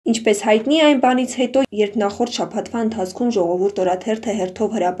Ինչպես հայտնի է, այն բանից հետո, երբ նախորդ շաբաթվա ընթացքում Ժողովուրդ օրաթերթը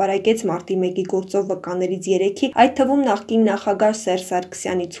հերթով հրապարակեց մարտի 1-ի գործով վկաներից 3-ի, այդ թվում նախկին նախագահ Սերժ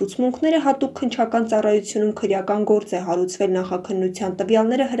Սարգսյանի ցուցմունքները, հատուկ քննչական ծառայությունում քրեական գործ է հարուցվել նախաքննության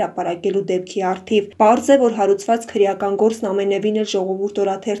տվյալները հրապարակելու դեպքի առթիվ։ Պարզ է, որ հարուցված քրեական գործն ամենևին էլ Ժողովուրդ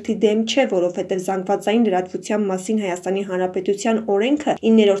օրաթերթի դեմ չէ, որովհետև զանգվածային լրատվության մասին Հայաստանի Հանրապետության օրենքը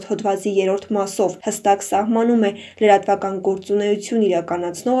 9-րդ հոդվածի 3-րդ մասով հստակ սահմանում է լրատվական գործունեություն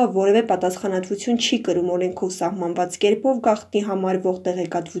իրականացնողը որևէ պատասխանատվություն չի կրում օրենքով սահմանված կերպով գաղտնի համարվող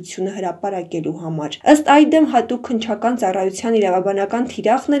տեղեկատվությունը հրապարակելու համար։ Ըստ այդմ հատուկ քննչական ծառայության իրավաբանական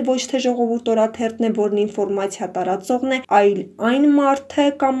թիրախն էլ ոչ թե Ժողովուրդ օրաթերթն է, որն ինֆորմացիա տարածողն է, այլ այն մարդը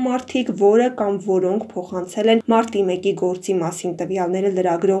կամ մարդիկ, որը կամ որոնք փոխանցել են մարտի 1-ի գործի մասին տվյալները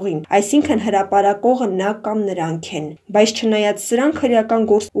լրագրողին, այսինքն հրապարակողը նա կամ նրանք են։ Բայց չնայած սրան, քրեական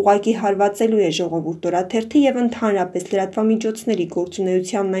գործ ուղղակի հարվածելու է Ժողովուրդ օրաթերթի եւ ընդհանրապես լրատվամիջոցների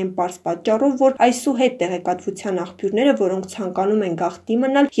գործունեությանն այն պարզ պատճառով, որ այսուհետ տեղեկատվության աղբյուրները, որոնք ցանկանում են գաղտնի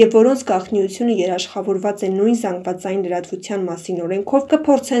մնալ եւ որոնց գաղտնիությունը երաշխավորված է նույն զանգվածային լրատվության մասին օրենքով,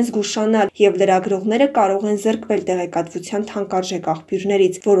 կփորձեն զգուշանալ եւ լրագրողները կարող են զրկվել տեղեկատվության թանկարժեք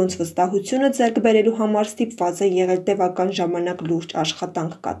աղբյուրներից, որոնց վստահությունը ձեռք բերելու համար ստիպված են եղել տևական ժամանակ լուրջ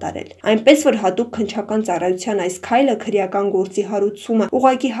աշխատանք կատարել։ Այնպես որ հատուկ քննչական ծառայության այս քայլը քրեական գործի հարուցումը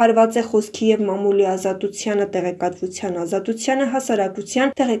ուղղակի հարված է խոսքի եւ մամուլի ազատությանը, տեղեկատվության ազատությանը,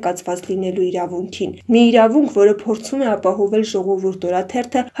 հասարակության տեղեկացված լինելու իրավունքին։ Մի իրավունք, որը փորձում է ապահովել Ժողովուրդ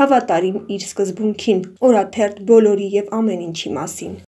օրաթերթը հավատարիմ իր սկզբունքին՝ օրաթերթ բոլորի եւ ամեն ինչի մասին։